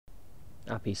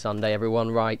Happy Sunday,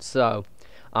 everyone. Right, so,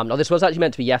 now this was actually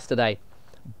meant to be yesterday,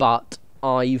 but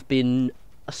I've been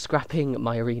scrapping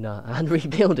my arena and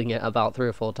rebuilding it about 3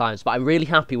 or 4 times, but I'm really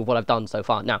happy with what I've done so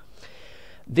far. Now,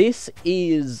 this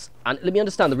is, and let me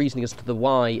understand the reasoning as to the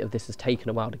why of this has taken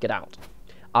a while to get out.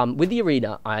 With the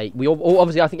arena,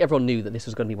 obviously I think everyone knew that this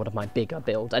was going to be one of my bigger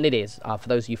builds, and it is. For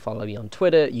those of you who follow me on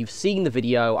Twitter, you've seen the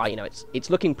video. It's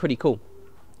looking pretty cool.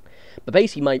 But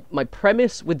basically, my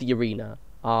premise with the arena,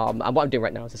 and what I'm doing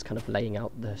right now is just kind of laying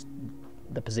out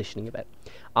the positioning of it,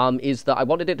 is that I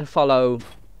wanted it to follow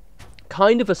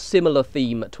kind of a similar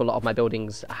theme to a lot of my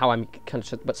buildings. But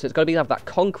so it's going to have that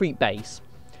concrete base,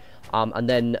 and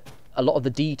then a lot of the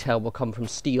detail will come from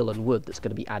steel and wood that's going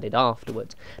to be added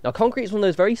afterwards. Now, concrete is one of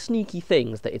those very sneaky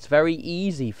things that it's very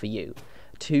easy for you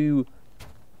to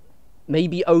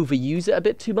maybe overuse it a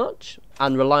bit too much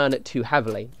and rely on it too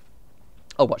heavily.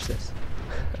 Oh, watch this.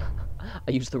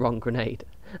 I used the wrong grenade.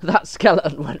 That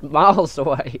skeleton went miles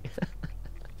away.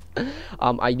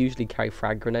 I usually carry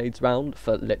frag grenades around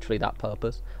for literally that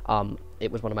purpose.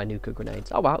 It was one of my nuka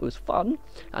grenades. Oh wow, it was fun.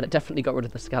 And it definitely got rid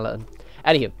of the skeleton.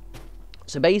 Anywho,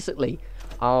 so basically,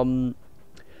 I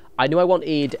knew I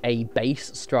wanted a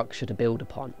base structure to build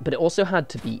upon, but it also had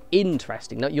to be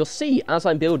interesting. Now, you'll see as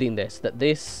I'm building this, that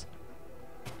this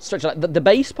structure, like the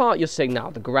base part you're seeing now,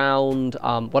 the ground,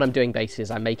 what I'm doing base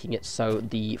is I'm making it so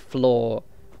the floor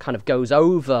kind of goes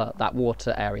over that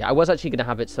water area. I was actually going to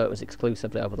have it so it was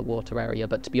exclusively over the water area,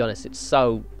 but to be honest, it's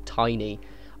so tiny.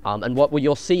 And what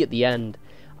you'll see at the end,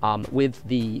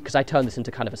 because I turned this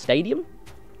into kind of a stadium.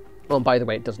 Well, and by the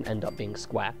way, it doesn't end up being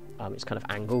square. It's kind of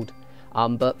angled.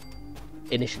 But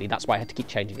initially, that's why I had to keep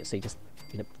changing it. So you just,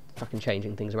 fucking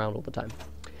changing things around all the time.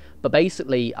 But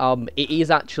basically, it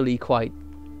is actually quite...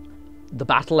 The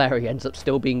battle area ends up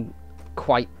still being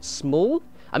quite small.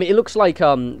 I mean, it looks like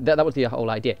that was the whole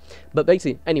idea. But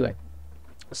basically, anyway.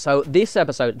 So this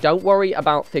episode, don't worry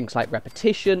about things like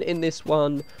repetition in this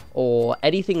one or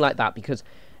anything like that, because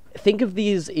think of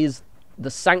these as the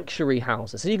sanctuary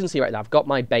houses. So you can see right now, I've got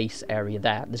my base area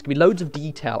there. There's going to be loads of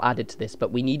detail added to this,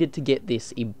 but we needed to get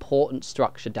this important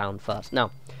structure down first.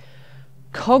 Now,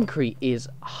 concrete is,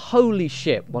 holy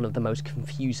shit, one of the most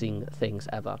confusing things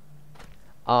ever.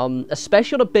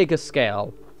 Especially on a bigger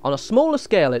scale. On a smaller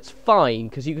scale, it's fine,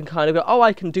 because you can kind of go, oh,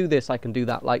 I can do this, I can do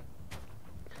that. Like,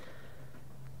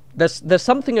 there's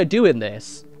something I do in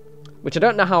this, which I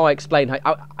don't know how I explain.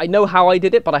 I know how I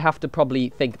did it, but I have to probably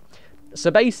think. So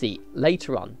basically,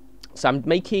 later on, so I'm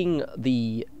making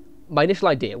my initial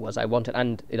idea was I wanted,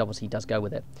 and it obviously does go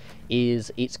with it,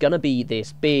 is it's going to be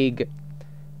this big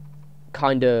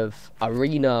kind of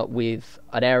arena with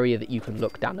an area that you can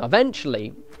look down. Now,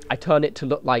 eventually, I turn it to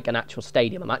look like an actual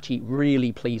stadium. I'm actually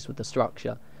really pleased with the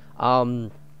structure.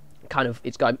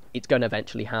 It's going to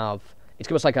eventually have, it's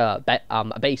almost like a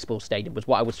baseball stadium was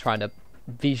what I was trying to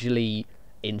visually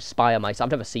inspire myself.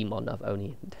 I've never seen one, I've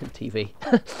only TV.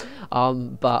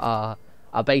 But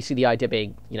basically the idea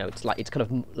being, it's kind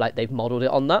of like they've modeled it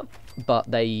on that, but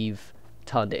they've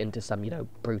turned it into some,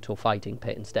 brutal fighting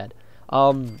pit instead.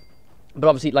 But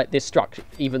obviously, like this structure,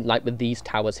 even like with these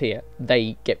towers here,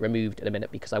 they get removed in a minute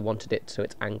because I wanted it so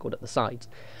it's angled at the sides.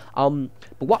 But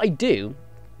what I do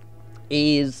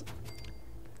is,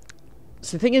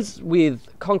 so the thing is with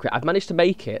concrete, I've managed to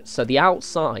make it so the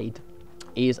outside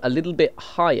is a little bit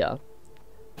higher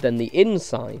than the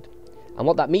inside. And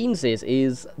what that means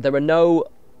is there are no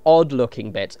odd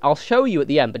looking bits. I'll show you at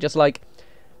the end, but just like,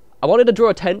 I wanted to draw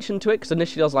attention to it, because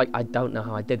initially I was like, I don't know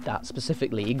how I did that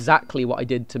specifically, exactly what I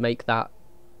did to make that,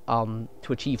 to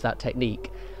achieve that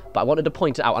technique. But I wanted to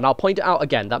point it out, and I'll point it out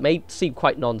again. That may seem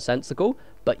quite nonsensical,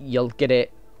 but you'll get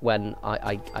it when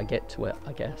I get to it,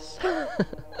 I guess.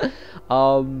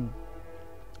 So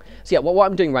yeah, what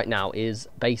I'm doing right now is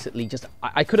basically just,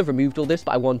 I could have removed all this,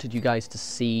 but I wanted you guys to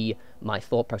see my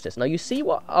thought process. Now you see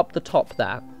what up the top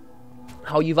there,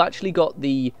 how you've actually got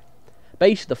the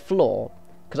base of the floor,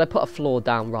 because I put a floor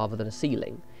down rather than a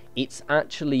ceiling, it's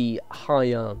actually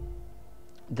higher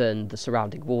than the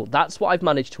surrounding wall. That's what I've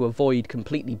managed to avoid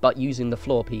completely, but using the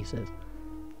floor pieces.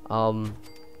 It's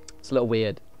a little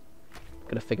weird. I'm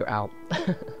gonna figure it out.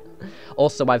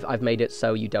 Also, I've made it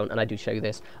so you don't, and I do show you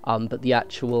this, but the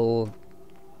actual,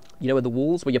 where the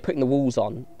walls, where you're putting the walls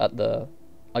on at the,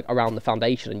 like around the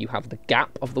foundation, and you have the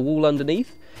gap of the wall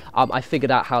underneath, I figured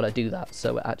out how to do that,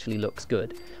 so it actually looks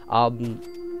good.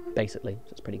 Basically,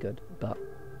 so it's pretty good, but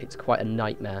it's quite a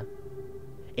nightmare.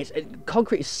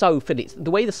 Concrete is so thin. It's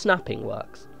the way the snapping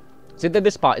works. So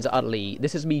this part is utterly,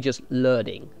 this is me just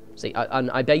learning. See,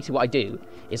 I basically what I do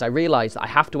is I realise that I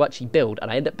have to actually build,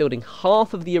 and I end up building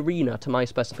half of the arena to my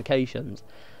specifications,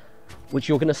 which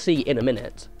you're going to see in a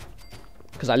minute.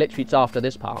 because I literally, it's after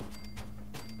this part.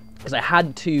 Because I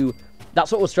had to,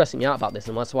 that's what was stressing me out about this,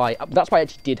 and that's why I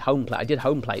actually did home plate. I did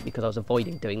home plate because I was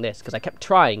avoiding doing this, because I kept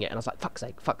trying it, and I was like, fuck's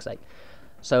sake.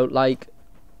 So, like,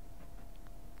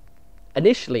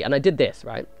 initially, and I did this,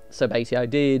 right? So basically I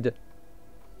did,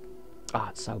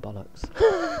 it's so bollocks.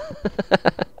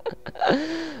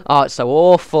 It's so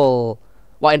awful.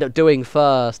 What I ended up doing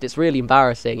first, it's really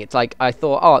embarrassing. It's like, I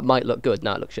thought, it might look good.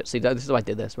 No, it looks shit. See, this is why I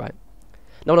did this, right?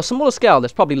 Now, on a smaller scale,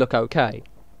 this probably look okay.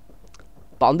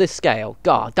 But on this scale,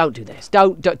 God, don't do this.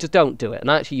 Just don't do it.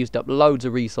 And I actually used up loads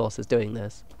of resources doing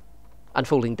this. And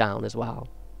falling down as well.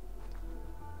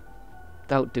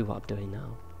 Don't do what I'm doing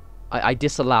now. I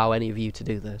disallow any of you to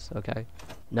do this, okay?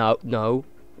 No.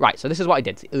 Right, so this is what I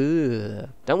did. Ugh.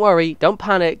 Don't worry, don't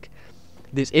panic.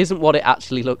 This isn't what it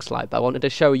actually looks like, but I wanted to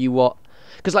show you what...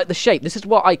 Because, like, the shape, this is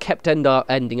what I kept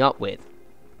ending up with.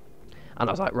 And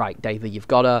I was like, right, David, you've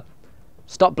got to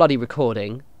stop bloody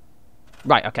recording.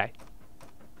 Right, okay.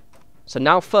 So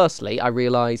now, firstly, I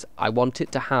realise I want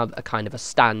it to have a kind of a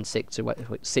stand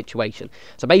situation.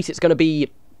 So basically, it's going to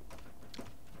be...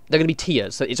 They're going to be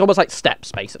tiers. So it's almost like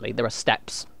steps, basically. There are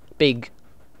steps. Big,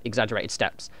 exaggerated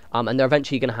steps. And they're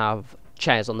eventually going to have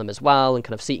chairs on them as well, and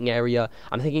kind of seating area.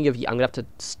 I'm thinking of... I'm going to have to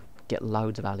get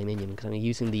loads of aluminium, because I'm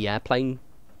using the airplane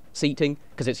seating,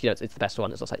 because it's, it's the best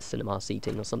one. It's like cinema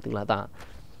seating or something like that.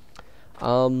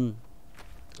 So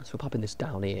we're popping this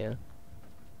down here.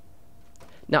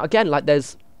 Now, again, like,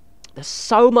 there's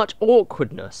so much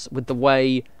awkwardness with the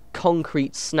way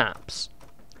concrete snaps.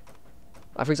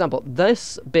 Like, for example,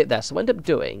 this bit there, so what I end up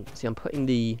doing, see, I'm putting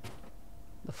the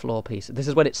floor piece, this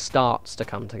is when it starts to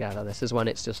come together. This is when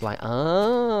it's just like, when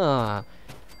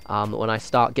I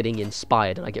start getting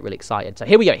inspired and I get really excited. So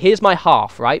here we go, here's my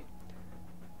half, right?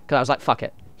 Because I was like, fuck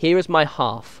it, here is my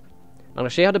half. I'm going to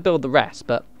show you how to build the rest,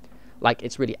 but, like,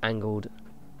 it's really angled,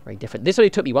 very different. This only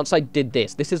took me, once I did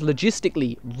this is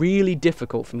logistically really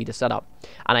difficult for me to set up.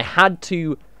 And I had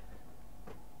to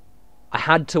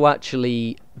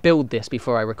actually build this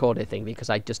before I recorded thing, because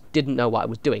I just didn't know what I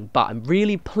was doing. But I'm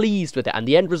really pleased with it, and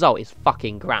the end result is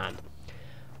fucking grand.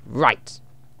 Right.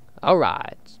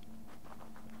 Alright.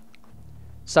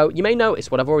 So, you may notice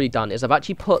what I've already done is I've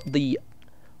actually put the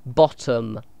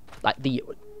bottom, like the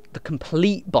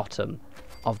complete bottom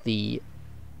of the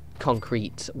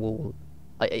concrete wall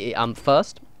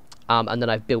first, and then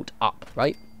I've built up,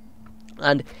 right?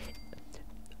 And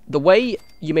the way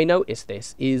you may notice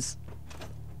this is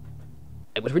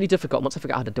it was really difficult. Once I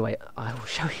figure out how to do it, I will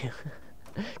show you.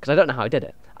 Because I don't know how I did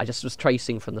it. I just was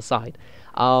tracing from the side.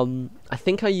 I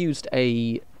think I used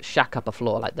a shack upper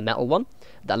floor, like the metal one,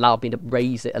 that allowed me to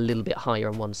raise it a little bit higher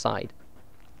on one side.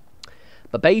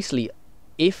 But basically,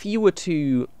 if you were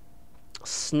to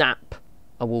snap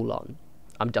a wall on,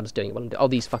 I'm just doing it while I'm doing. Oh,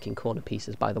 these fucking corner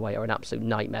pieces, by the way, are an absolute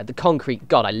nightmare. The concrete,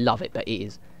 God, I love it, but it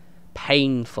is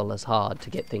painful as hard to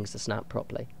get things to snap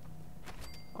properly.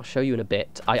 I'll show you in a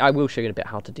bit. I will show you in a bit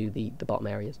how to do the bottom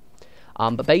areas.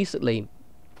 But basically,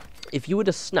 if you were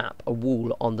to snap a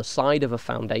wall on the side of a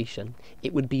foundation,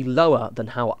 it would be lower than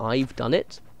how I've done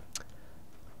it.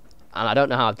 And I don't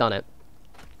know how I've done it.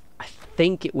 I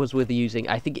think it was with using...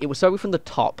 I think it was starting from the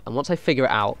top, and once I figure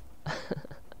it out...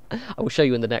 I will show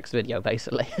you in the next video,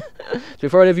 basically. So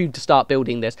before any of you to start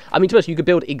building this... I mean, to be honest, you could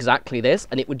build exactly this,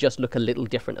 and it would just look a little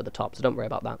different at the top, so don't worry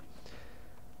about that.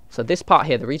 So this part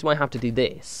here, the reason why I have to do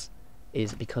this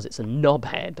is because it's a knob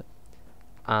head,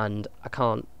 and I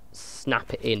can't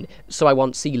snap it in. So I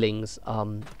want ceilings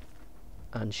and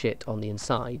shit on the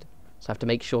inside. So I have to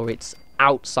make sure it's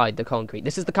outside the concrete.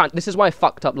 This is why I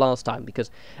fucked up last time,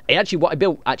 because what I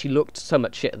built actually looked so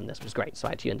much shit, and this was great. So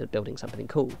I actually ended up building something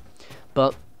cool.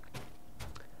 But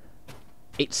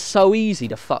it's so easy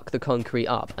to fuck the concrete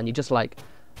up, and you're just like,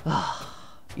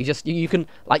 you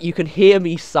can hear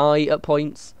me sigh at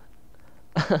points.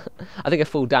 I think I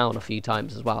fall down a few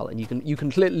times as well, and you can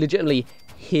legitimately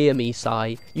hear me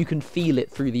sigh. You can feel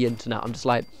it through the internet. I'm just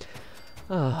like,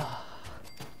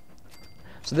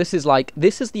 So this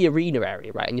is the arena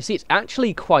area, right? And you see it's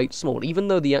actually quite small, even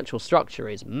though the actual structure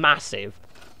is massive.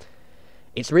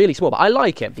 It's really small, but I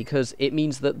like it because it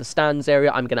means that the stands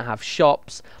area, I'm going to have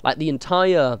shops, like the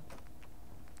entire...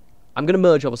 I'm going to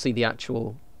merge, obviously, the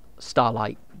actual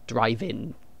Starlight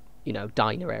Drive-In,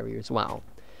 diner area as well.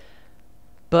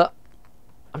 But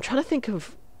I'm trying to think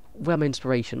of where my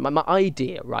inspiration, my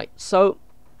idea, right? So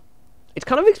it's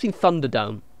kind of makes me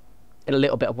Thunderdome in a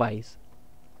little bit of ways.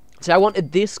 So I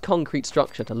wanted this concrete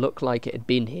structure to look like it had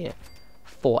been here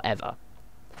forever.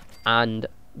 And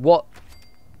what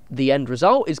the end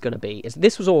result is going to be is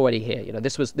this was already here.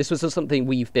 This was something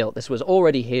we've built. This was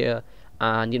already here,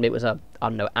 and, you know, it was a, I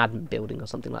don't know, admin building or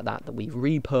something like that we've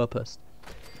repurposed.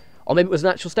 Or maybe it was an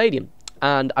actual stadium,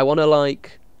 and I want to,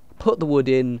 like, put the wood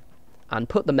in and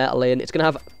put the metal in. It's going to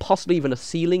have possibly even a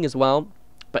ceiling as well,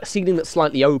 but a ceiling that's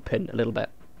slightly open a little bit.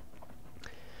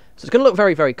 So it's going to look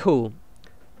very, very cool.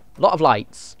 A lot of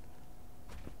lights.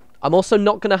 I'm also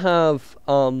not going to have,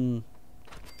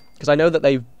 because I know that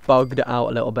they've bugged it out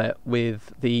a little bit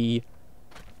with the,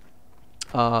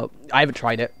 I haven't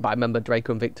tried it, but I remember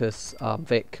Draco and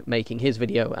Vic making his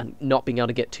video and not being able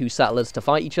to get two settlers to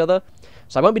fight each other.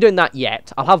 So I won't be doing that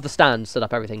yet. I'll have the stands set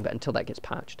up, everything, but until that gets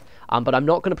patched. But I'm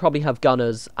not going to probably have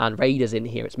gunners and raiders in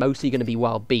here. It's mostly going to be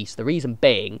wild beasts. The reason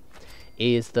being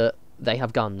is that they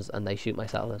have guns and they shoot my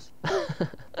settlers.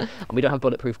 And we don't have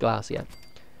bulletproof glass yet.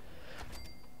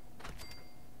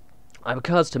 It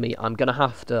occurs to me I'm going to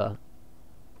have to...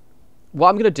 What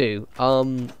I'm going to do,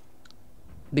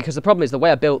 because the problem is the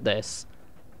way I built this,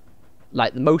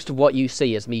 like, most of what you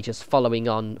see is me just following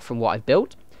on from what I've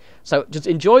built. So just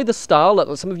enjoy the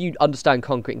style. Some of you understand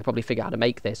concrete and can probably figure out how to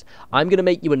make this. I'm going to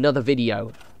make you another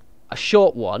video, a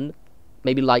short one,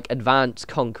 maybe like advanced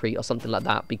concrete or something like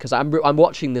that, because I'm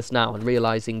watching this now and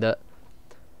realizing that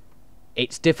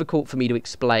it's difficult for me to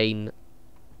explain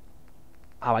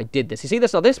how I did this. You see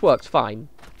this? Now this works fine.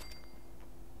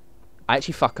 I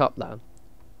actually fuck up though.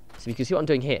 So you can see what I'm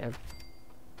doing here.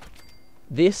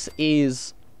 This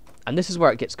is, and this is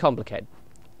where it gets complicated.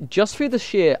 Just through the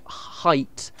sheer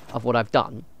height of what I've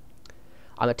done,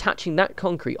 I'm attaching that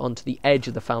concrete onto the edge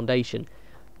of the foundation.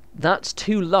 That's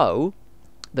too low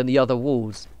than the other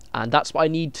walls, and that's why I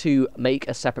need to make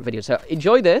a separate video. So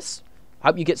enjoy this.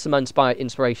 Hope you get some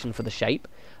inspiration for the shape.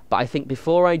 But I think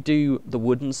before I do the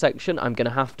wooden section, I'm going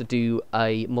to have to do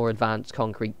a more advanced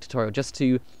concrete tutorial, just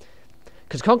to...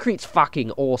 Because concrete's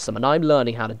fucking awesome, and I'm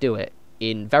learning how to do it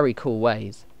in very cool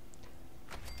ways.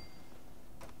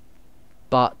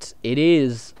 But it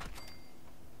is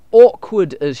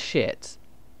awkward as shit.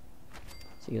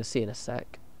 So you're going to see in a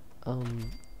sec.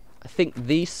 I think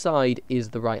this side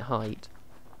is the right height.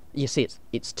 You see,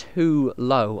 it's too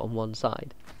low on one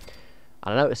side.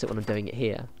 And I notice it when I'm doing it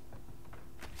here.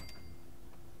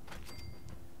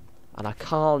 And I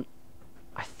can't...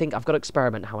 I think I've got to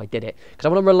experiment how I did it, because I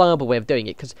want a reliable way of doing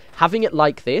it, because having it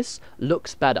like this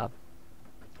looks better.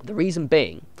 The reason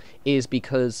being is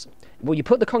because, well, you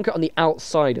put the concrete on the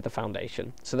outside of the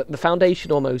foundation, so that the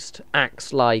foundation almost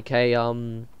acts like a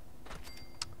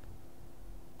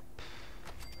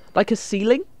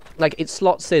ceiling. Like, it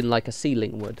slots in like a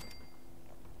ceiling would.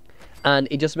 And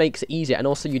it just makes it easier, and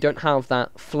also you don't have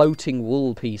that floating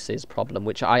wool pieces problem,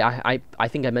 which I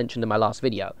think I mentioned in my last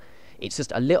video. It's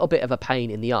just a little bit of a pain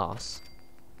in the arse.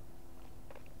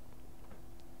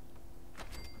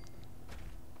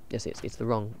 Yes, it's the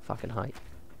wrong fucking height.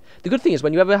 The good thing is,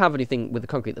 when you ever have anything with the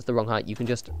concrete that's the wrong height, you can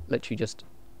just, literally just,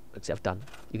 let's see, I've done.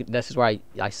 This is where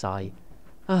I sigh.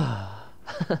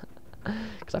 Because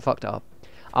I fucked it up.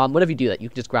 Whenever you do that, you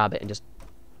can just grab it and just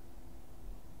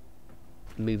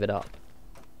move it up.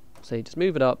 So you just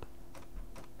move it up.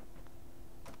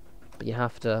 But you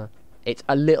have to... It's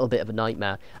a little bit of a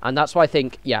nightmare. And that's why I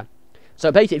think, yeah.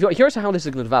 So basically, if you're curious how this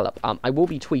is going to develop, I will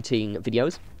be tweeting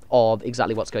videos of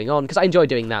exactly what's going on, because I enjoy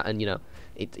doing that, and, you know,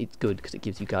 it's good because it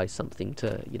gives you guys something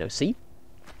to, you know, see.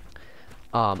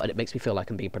 And it makes me feel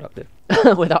like I'm being productive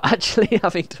without actually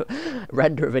having to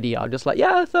render a video. I'm just like,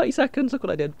 yeah, 30 seconds, look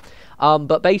what I did.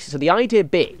 But basically, so the idea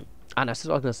being, and that's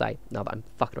what I was going to say, now that I'm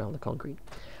fucking around with the concrete.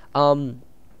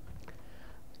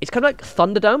 It's kind of like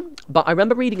Thunderdome, but I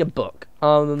remember reading a book.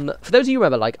 For those of you who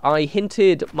remember, like, I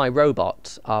hinted my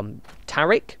robot,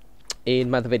 Tarek, in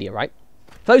my other video, right?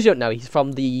 For those who don't know, he's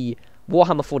from the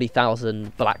Warhammer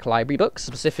 40,000 Black Library books,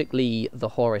 specifically the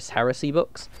Horus Heresy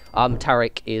books.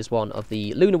 Tarek is one of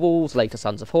the Lunar Wolves, later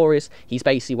Sons of Horus. He's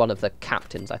basically one of the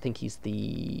captains. I think he's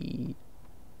the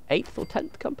 8th or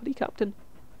 10th company captain.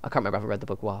 I can't remember, I haven't read the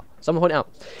book in a while. Someone point it out.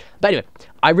 But anyway,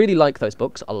 I really like those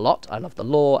books a lot. I love the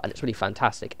lore, and it's really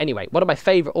fantastic. Anyway, one of my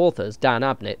favourite authors, Dan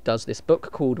Abnett, does this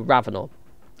book called Ravenor,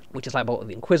 which is like about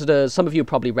the Inquisitors. Some of you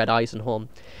probably read Eisenhorn.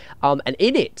 And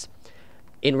in it,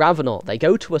 in Ravenor, they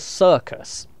go to a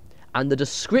circus, and the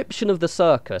description of the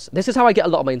circus... This is how I get a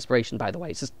lot of my inspiration, by the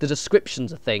way. It's just the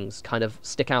descriptions of things kind of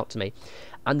stick out to me.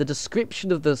 And the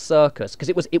description of the circus, because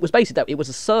it was basically that. It was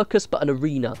a circus, but an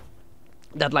arena.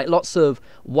 They had, like, lots of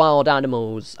wild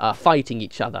animals fighting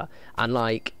each other, and,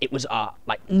 like, it was,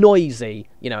 like, noisy,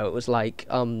 you know. It was, like,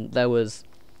 there was...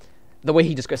 The way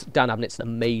he describes Dan Abnett's an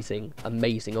amazing,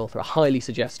 amazing author. I highly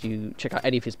suggest you check out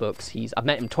any of his books. I've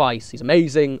met him twice. He's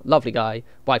amazing, lovely guy.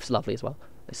 Wife's lovely as well.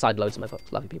 They signed loads of my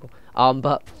books, lovely people.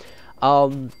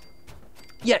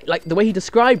 yeah, like the way he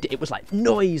described it, it was like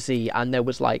noisy, and there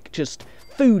was like just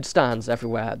food stands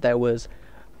everywhere. There was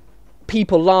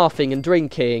people laughing and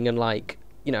drinking, and like,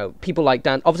 you know, people like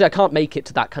Dan. Obviously, I can't make it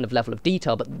to that kind of level of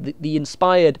detail, but the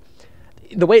inspired,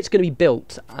 the way it's going to be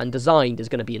built and designed is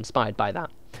going to be inspired by that.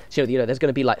 So, you know, there's going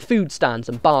to be like food stands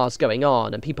and bars going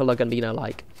on, and people are going to be, you know,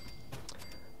 like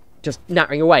just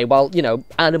nattering away while, you know,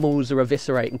 animals are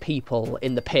eviscerating people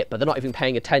in the pit, but they're not even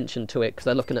paying attention to it because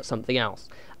they're looking at something else.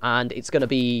 And it's going to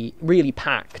be really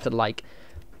packed, and like,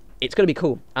 it's going to be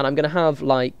cool. And I'm going to have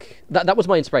like, that was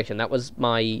my inspiration. That was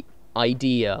my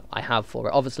idea I have for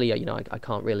it. Obviously, you know, I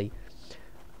can't really,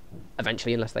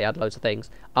 eventually, unless they add loads of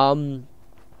things. But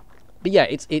yeah,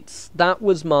 that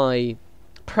was my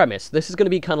premise. This is going to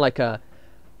be kind of like a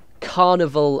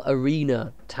carnival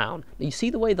arena town. Now, you see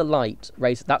the way the light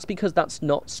raises? That's because that's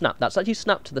not snapped. That's actually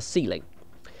snapped to the ceiling.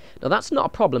 Now, that's not a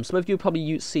problem. Some of you have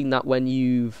probably seen that when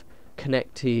you've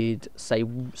connected, say,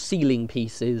 ceiling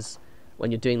pieces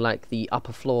when you're doing like the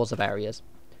upper floors of areas.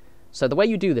 So the way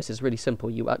you do this is really simple.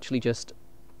 You actually just,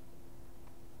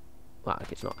 well,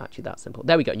 it's not actually that simple.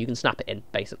 There we go. And you can snap it in,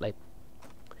 basically.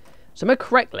 So, more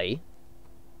correctly,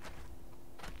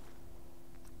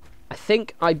 I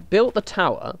think I built the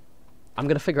tower. I'm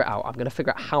going to figure it out. I'm going to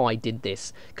figure out how I did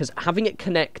this, because having it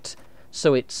connect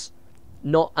so it's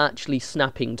not actually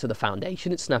snapping to the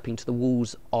foundation, it's snapping to the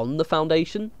walls on the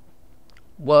foundation,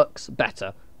 works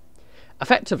better.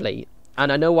 Effectively,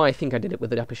 and I know why I think I did it with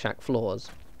the upper shack floors,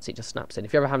 so it just snaps in.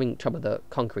 If you're ever having trouble with the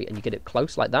concrete and you get it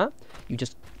close like that, you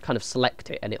just kind of select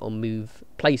it and it'll move,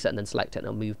 place it and then select it and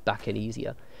it'll move back in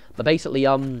easier. But basically,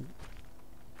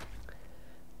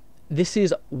 this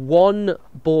is one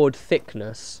board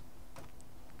thickness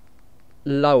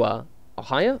lower or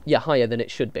higher? Yeah, higher than it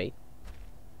should be.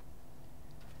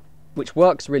 Which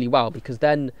works really well because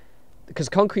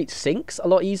concrete sinks a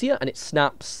lot easier and it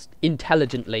snaps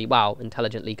intelligently. Wow,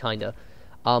 intelligently, kinda.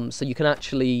 So you can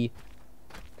actually,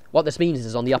 what this means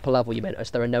is on the upper level, you notice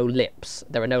there are no lips.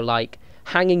 There are no like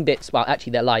hanging bits. Well,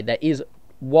 actually there lied. There is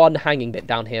one hanging bit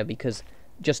down here because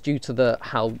just due to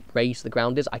how raised the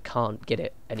ground is, I can't get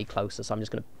it any closer. So I'm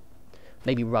just gonna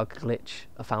maybe rug glitch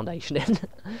a foundation in.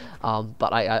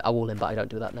 But I wall in, but I don't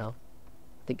do that now.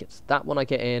 I think it's that one I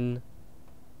get in.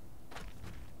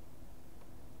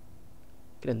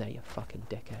 Get in there, you fucking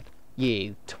dickhead.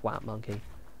 You twat monkey.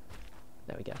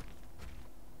 There we go.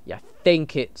 Yeah, I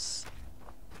think it's,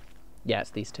 yeah,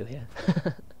 it's these two here.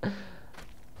 So,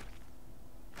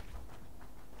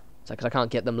 because I can't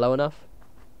get them low enough.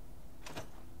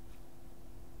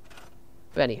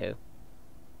 But anywho,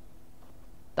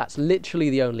 that's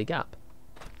literally the only gap.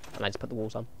 And I just put the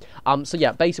walls on. So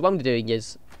yeah, basically what I'm doing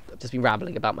is, I've just been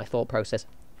rambling about my thought process.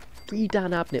 Read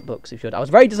Dan Abnett books, if you should. I was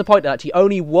very disappointed, actually.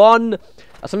 Only one,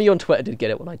 some of you on Twitter did get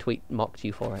it when I mocked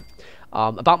you for it.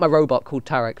 About my robot called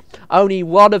Tarek. Only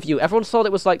one of you. Everyone thought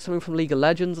it was like something from League of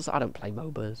Legends. I don't play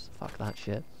MOBAs. Fuck that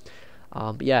shit.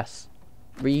 But yes,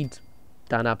 read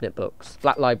Dan Abnett books.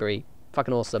 Black Library.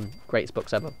 Fucking awesome. Greatest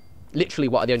books ever. Literally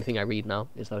the only thing I read now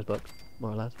is those books,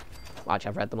 more or less. Well, actually,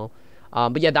 I've read them all.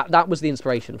 But yeah, that was the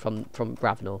inspiration from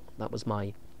Gravenor. That was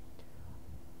my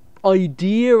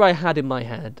idea I had in my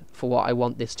head for what I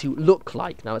want this to look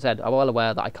like. Now, as I said, I'm well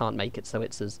aware that I can't make it so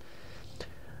it's as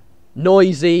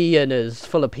noisy and as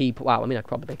full of people. Wow, I mean, I could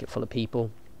probably make it full of people,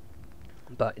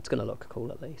 but it's going to look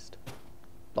cool at least.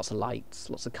 Lots of lights,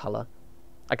 lots of colour.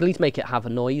 I can at least make it have a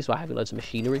noise while having loads of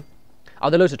machinery. Oh,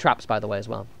 there are loads of traps, by the way, as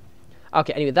well.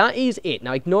 Okay, anyway, that is it.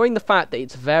 Now, ignoring the fact that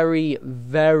it's very,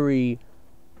 very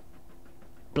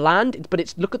bland,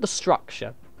 but look at the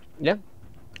structure. Yeah?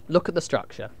 Look at the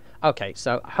structure. Okay,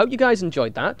 so I hope you guys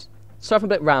enjoyed that. Sorry if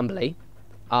I'm a bit rambly,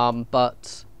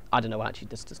 but I don't know, actually,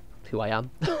 this is who I am.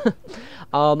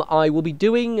 I will be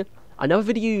doing another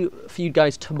video for you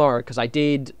guys tomorrow, because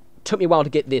took me a while to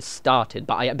get this started,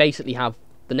 but I basically have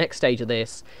the next stage of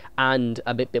this and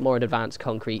a bit more an advanced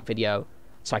concrete video,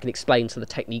 so I can explain some of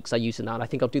the techniques I use in that, and I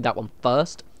think I'll do that one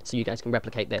first, so you guys can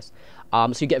replicate this.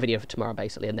 So you get a video for tomorrow,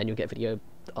 basically, and then you'll get a video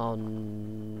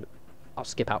on, I'll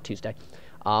skip out Tuesday.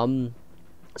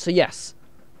 So yes,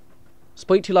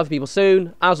 speak to you lovely people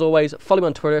soon. As always, follow me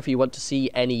on Twitter if you want to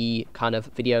see any kind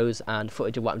of videos and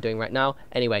footage of what I'm doing right now.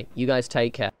 Anyway, you guys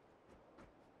take care.